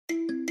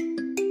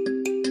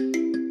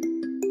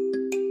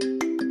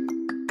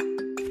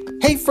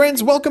Hey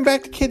friends, welcome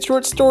back to Kid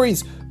Short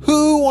Stories.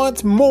 Who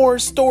wants more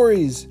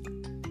stories?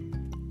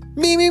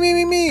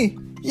 Me.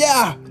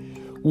 Yeah,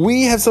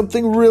 we have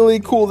something really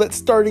cool that's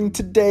starting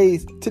today.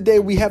 Today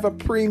we have a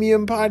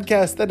premium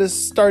podcast that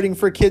is starting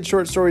for Kid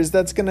Short Stories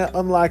that's going to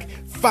unlock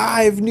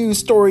 5 new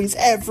stories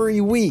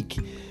every week,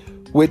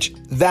 which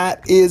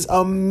that is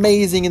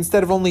amazing.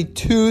 Instead of only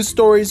 2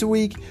 stories a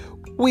week,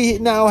 we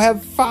now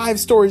have 5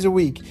 stories a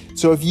week.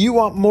 So if you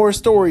want more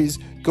stories,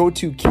 go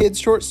to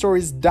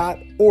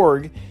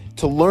kidshortstories.org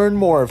to learn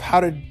more of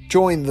how to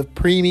join the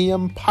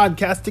premium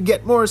podcast to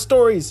get more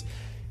stories.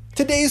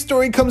 Today's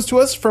story comes to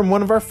us from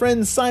one of our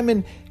friends,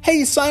 Simon.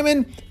 Hey,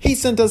 Simon, he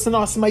sent us an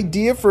awesome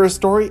idea for a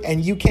story,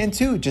 and you can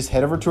too. Just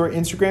head over to our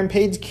Instagram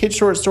page, Kid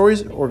Short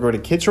Stories, or go to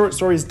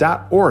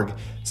kidshortstories.org.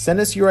 Send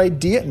us your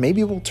idea, and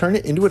maybe we'll turn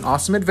it into an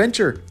awesome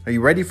adventure. Are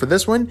you ready for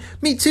this one?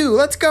 Me too.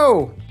 Let's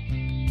go.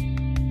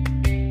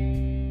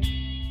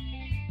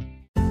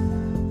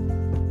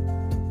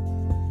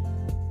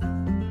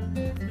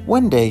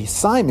 One day,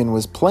 Simon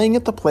was playing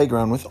at the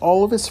playground with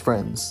all of his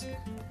friends.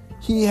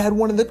 He had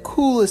one of the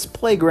coolest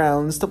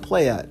playgrounds to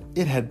play at.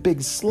 It had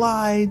big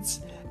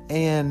slides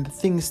and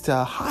things to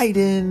hide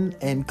in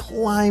and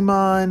climb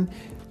on.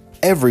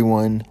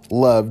 Everyone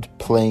loved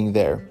playing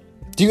there.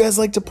 Do you guys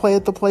like to play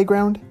at the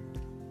playground?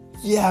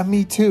 Yeah,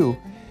 me too.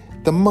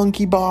 The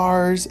monkey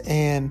bars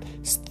and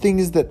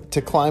things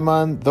to climb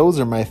on, those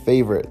are my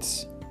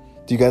favorites.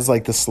 Do you guys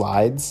like the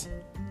slides?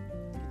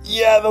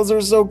 Yeah, those are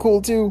so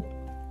cool too.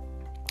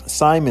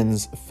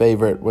 Simon's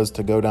favorite was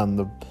to go down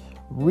the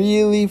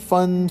really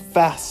fun,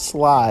 fast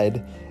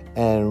slide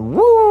and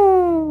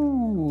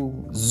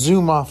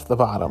zoom off the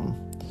bottom.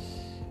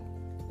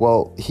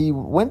 Well, he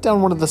went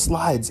down one of the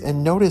slides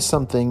and noticed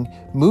something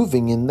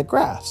moving in the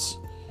grass.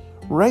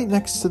 Right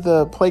next to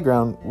the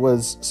playground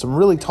was some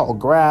really tall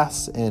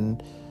grass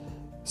and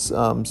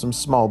some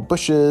small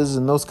bushes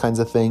and those kinds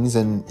of things,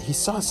 and he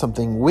saw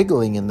something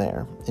wiggling in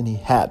there, and he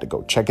had to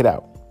go check it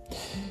out.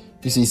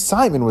 You see,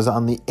 Simon was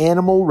on the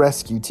animal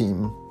rescue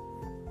team,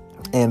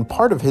 and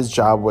part of his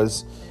job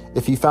was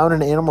if he found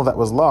an animal that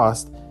was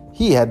lost,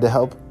 he had to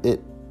help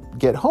it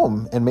get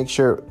home and make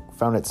sure it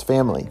found its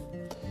family.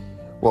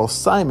 Well,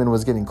 Simon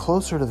was getting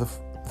closer to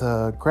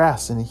the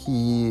grass, and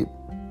he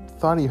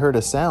thought he heard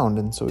a sound,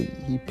 and so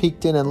he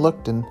peeked in and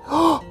looked, and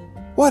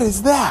what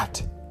is that?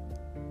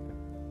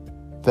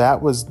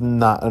 That was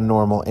not a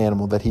normal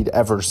animal that he'd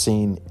ever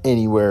seen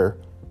anywhere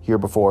here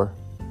before.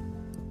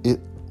 It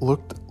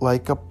looked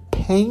like a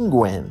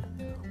penguin.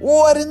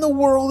 What in the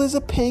world is a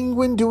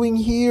penguin doing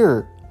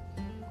here?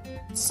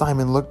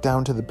 Simon looked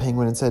down to the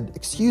penguin and said,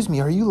 "Excuse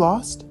me, are you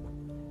lost?"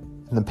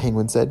 And the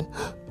penguin said,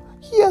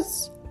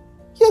 Yes,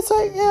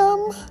 I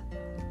am.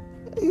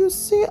 You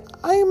see,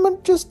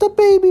 I'm just a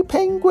baby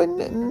penguin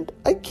and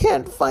I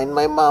can't find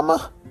my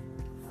mama."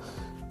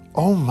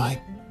 Oh my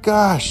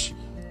gosh.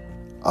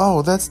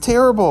 Oh, that's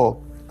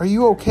terrible. Are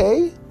you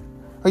okay?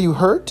 Are you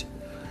hurt?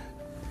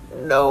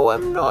 No,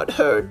 I'm not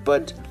hurt,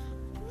 but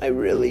I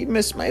really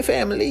miss my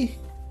family.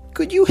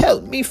 Could you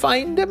help me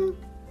find them?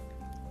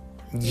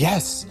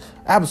 Yes,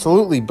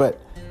 absolutely,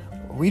 but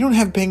we don't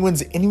have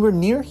penguins anywhere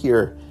near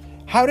here.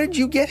 How did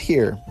you get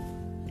here?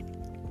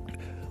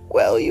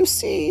 Well, you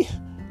see,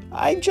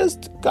 I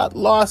just got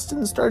lost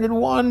and started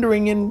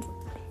wandering, and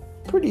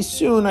pretty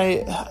soon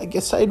I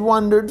guess I'd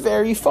wandered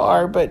very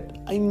far, but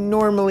I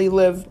normally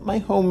my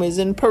home is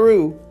in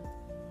Peru.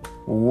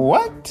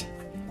 What?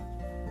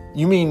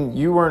 You mean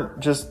you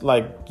weren't just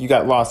you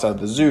got lost out of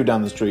the zoo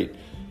down the street?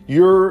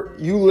 You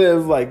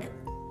live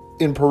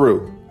in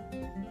Peru?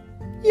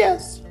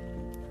 Yes.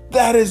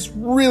 That is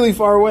really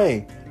far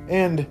away.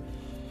 And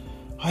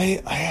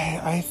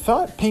I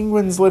thought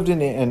penguins lived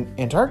in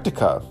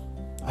Antarctica.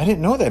 I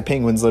didn't know that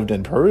penguins lived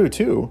in Peru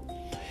too.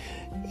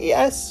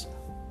 Yes.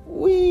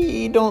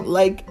 We don't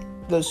like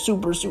the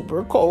super,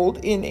 super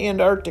cold in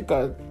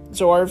Antarctica.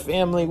 So our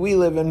family, we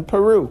live in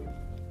Peru.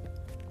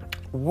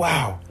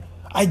 Wow.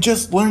 I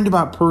just learned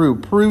about Peru.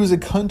 Peru is a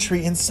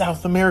country in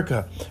South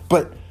America,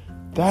 but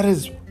that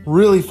is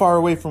really far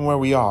away from where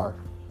we are.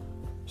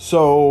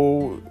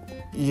 So,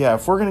 yeah,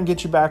 if we're going to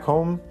get you back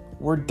home,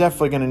 we're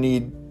definitely going to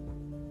need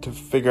to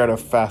figure out a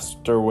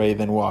faster way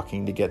than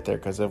walking to get there,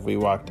 because if we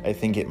walked, I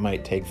think it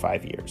might take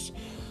 5 years.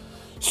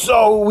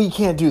 So we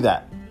can't do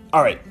that.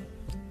 All right,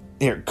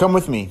 here, come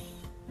with me.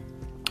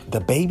 The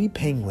baby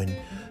penguin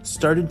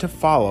started to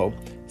follow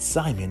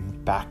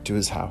Simon back to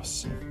his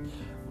house.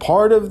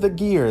 Part of the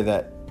gear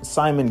that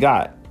Simon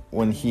got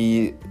when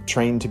he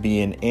trained to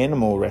be an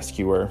animal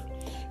rescuer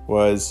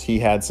was he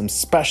had some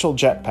special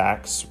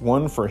jetpacks,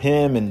 one for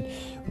him and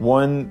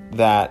one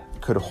that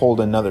could hold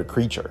another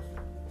creature.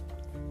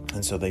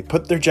 And so they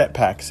put their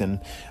jetpacks and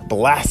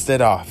blasted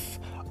off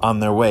on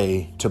their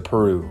way to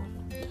Peru.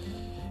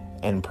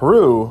 And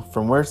Peru,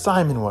 from where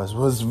Simon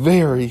was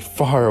very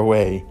far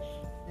away,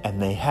 and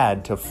they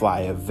had to fly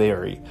a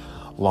very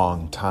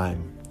long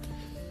time.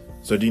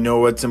 So do you know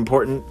what's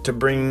important to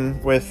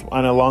bring with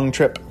on a long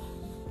trip?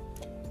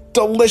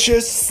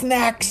 Delicious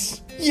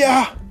snacks!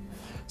 Yeah!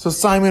 So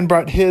Simon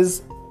brought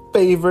his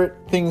favorite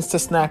things to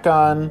snack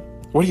on,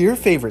 What are your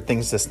favorite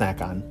things to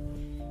snack on?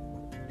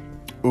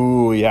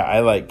 Ooh, yeah, I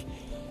like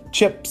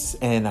chips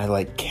and I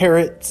like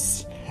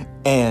carrots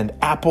and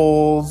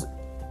apples.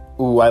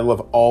 Ooh, I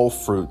love all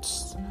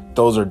fruits.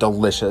 Those are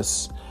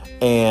delicious.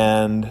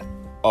 And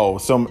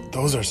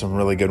those are some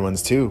really good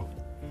ones too.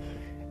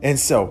 And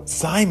so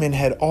Simon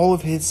had all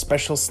of his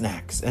special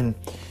snacks, and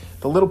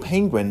the little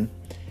penguin,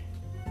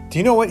 do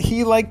you know what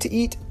he liked to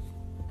eat?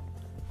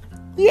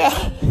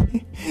 Yeah,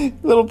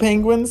 little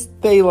penguins,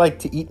 they like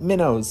to eat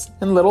minnows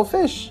and little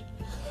fish.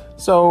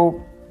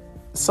 So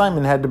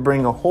Simon had to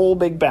bring a whole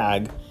big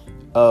bag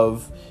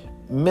of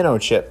minnow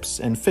chips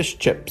and fish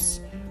chips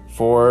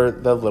for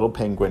the little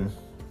penguin.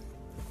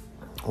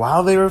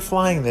 While they were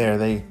flying there,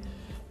 they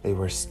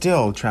were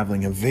still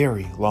traveling a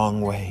very long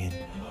way, and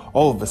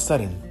all of a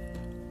sudden,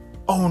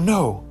 "Oh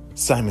no,"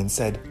 Simon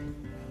said.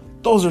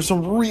 "Those are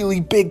some really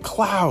big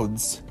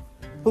clouds.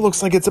 It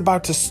looks like it's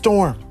about to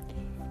storm.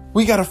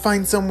 We gotta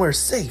find somewhere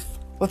safe.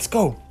 Let's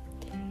go."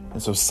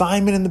 And so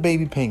Simon and the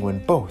baby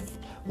penguin both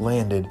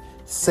landed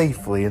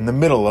safely in the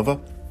middle of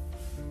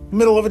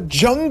a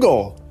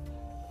jungle.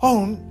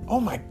 Oh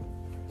my.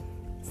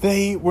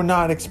 They were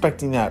not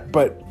expecting that,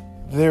 but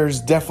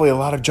there's definitely a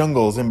lot of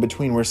jungles in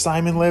between where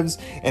Simon lives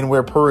and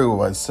where Peru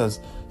was.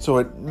 So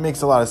it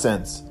makes a lot of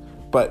sense.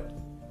 But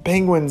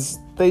penguins,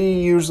 they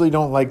usually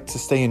don't like to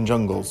stay in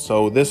jungles,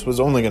 so this was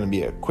only going to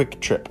be a quick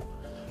trip.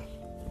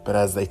 But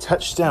as they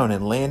touched down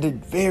and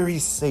landed very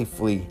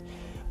safely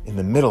in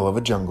the middle of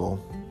a jungle,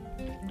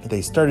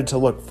 they started to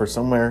look for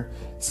somewhere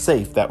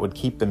safe that would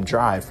keep them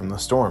dry from the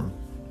storm.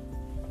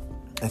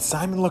 As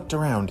Simon looked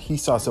around, he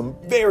saw some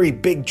very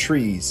big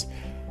trees.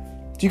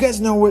 Do you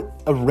guys know what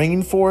a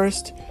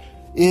rainforest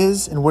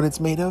is and what it's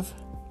made of?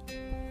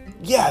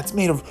 Yeah, it's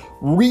made of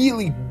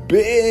really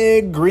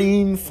big,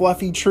 green,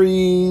 fluffy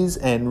trees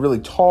and really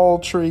tall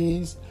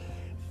trees.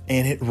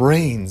 And it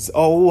rains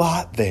a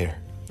lot there.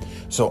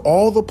 So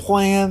all the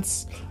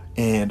plants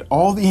and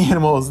all the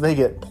animals, they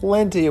get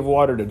plenty of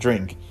water to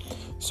drink.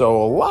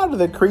 So a lot of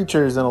the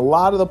creatures and a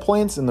lot of the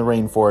plants in the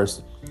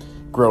rainforest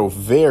grow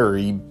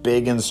very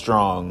big and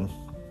strong.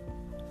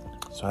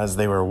 So as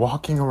they were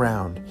walking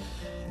around,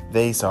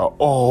 they saw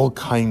all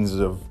kinds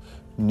of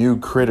new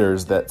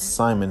critters that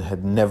Simon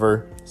had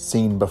never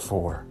seen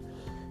before.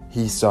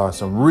 He saw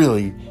some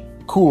really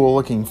cool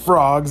looking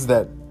frogs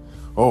that,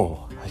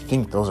 I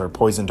think those are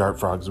poison dart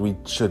frogs. We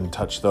shouldn't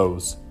touch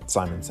those,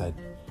 Simon said.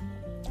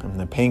 And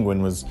the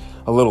penguin was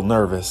a little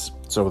nervous,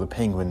 so the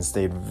penguin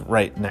stayed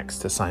right next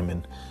to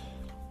Simon.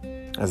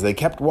 As they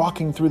kept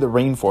walking through the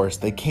rainforest,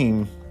 they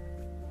came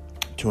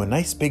to a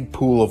nice big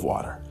pool of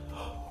water.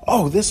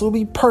 "Oh, this will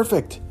be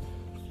perfect.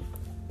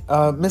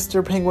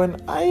 Mr. Penguin,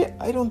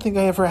 I don't think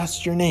I ever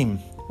asked your name.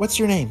 What's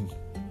your name?"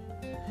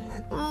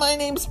 "My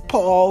name's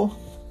Paul."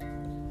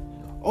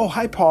 "Oh,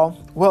 hi, Paul.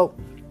 Well,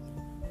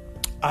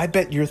 I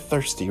bet you're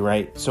thirsty,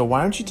 right? So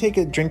why don't you take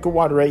a drink of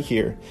water right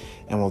here,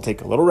 and we'll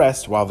take a little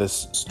rest while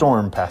this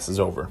storm passes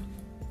over."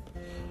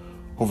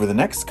 Over the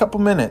next couple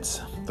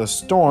minutes, the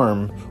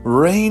storm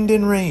rained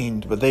and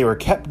rained, but they were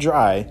kept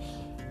dry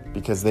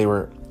because they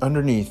were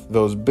underneath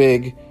those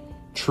big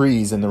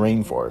trees in the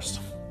rainforest.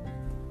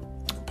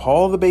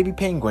 Paul the baby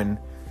penguin,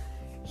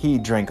 he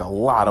drank a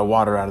lot of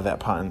water out of that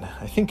pond.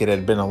 I think it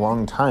had been a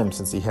long time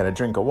since he had a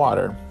drink of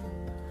water.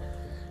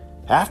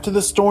 After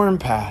the storm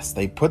passed,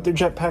 they put their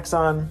jetpacks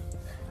on.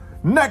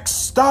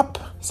 "Next stop,"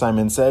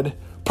 Simon said,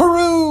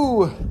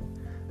 "Peru!"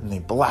 And they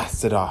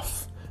blasted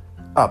off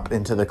up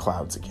into the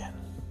clouds again.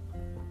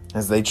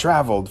 As they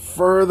traveled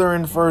further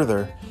and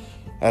further,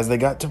 as they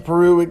got to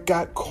Peru, it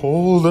got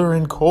colder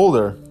and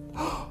colder.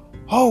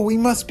 "Oh, we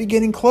must be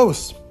getting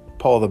close,"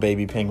 Paul the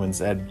baby penguin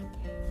said.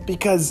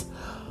 "Because,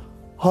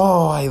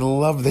 I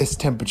love this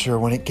temperature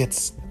when it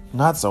gets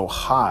not so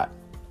hot.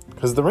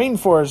 Because the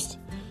rainforest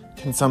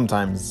can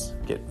sometimes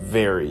get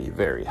very,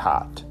 very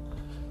hot."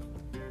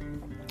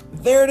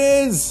 "There it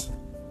is!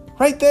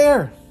 Right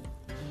there!"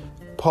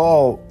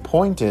 Paul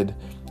pointed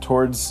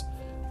towards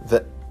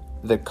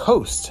the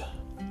coast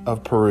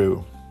of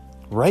Peru,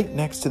 right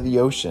next to the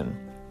ocean.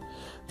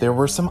 There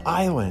were some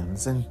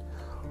islands, and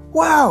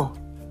wow!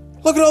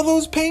 Look at all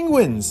those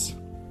penguins!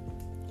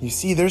 You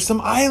see, there's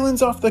some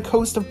islands off the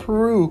coast of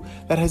Peru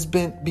that has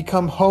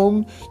become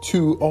home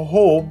to a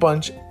whole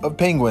bunch of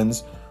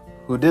penguins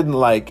who didn't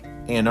like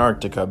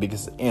Antarctica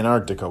because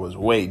Antarctica was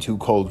way too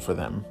cold for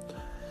them.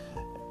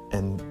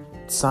 And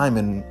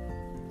Simon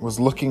was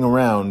looking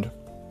around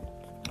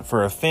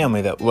for a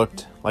family that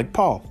looked like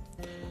Paul.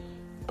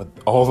 But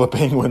all the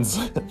penguins,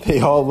 they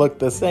all looked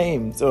the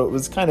same, so it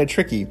was kind of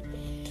tricky.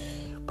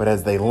 But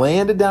as they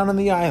landed down on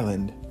the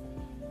island,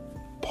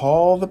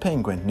 Paul the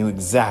penguin knew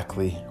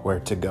exactly where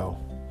to go.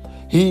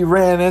 He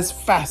ran as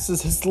fast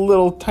as his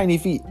little tiny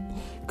feet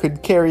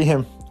could carry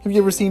him. Have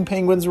you ever seen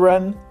penguins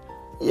run?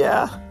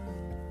 Yeah.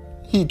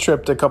 He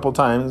tripped a couple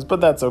times,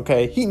 but that's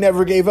okay. He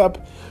never gave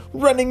up.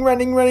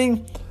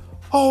 Running,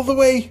 all the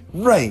way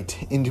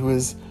right into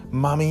his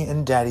mommy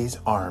and daddy's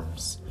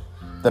arms.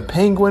 The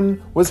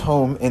penguin was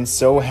home and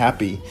so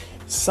happy.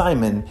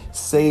 Simon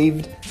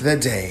saved the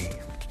day.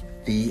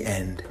 The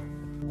end.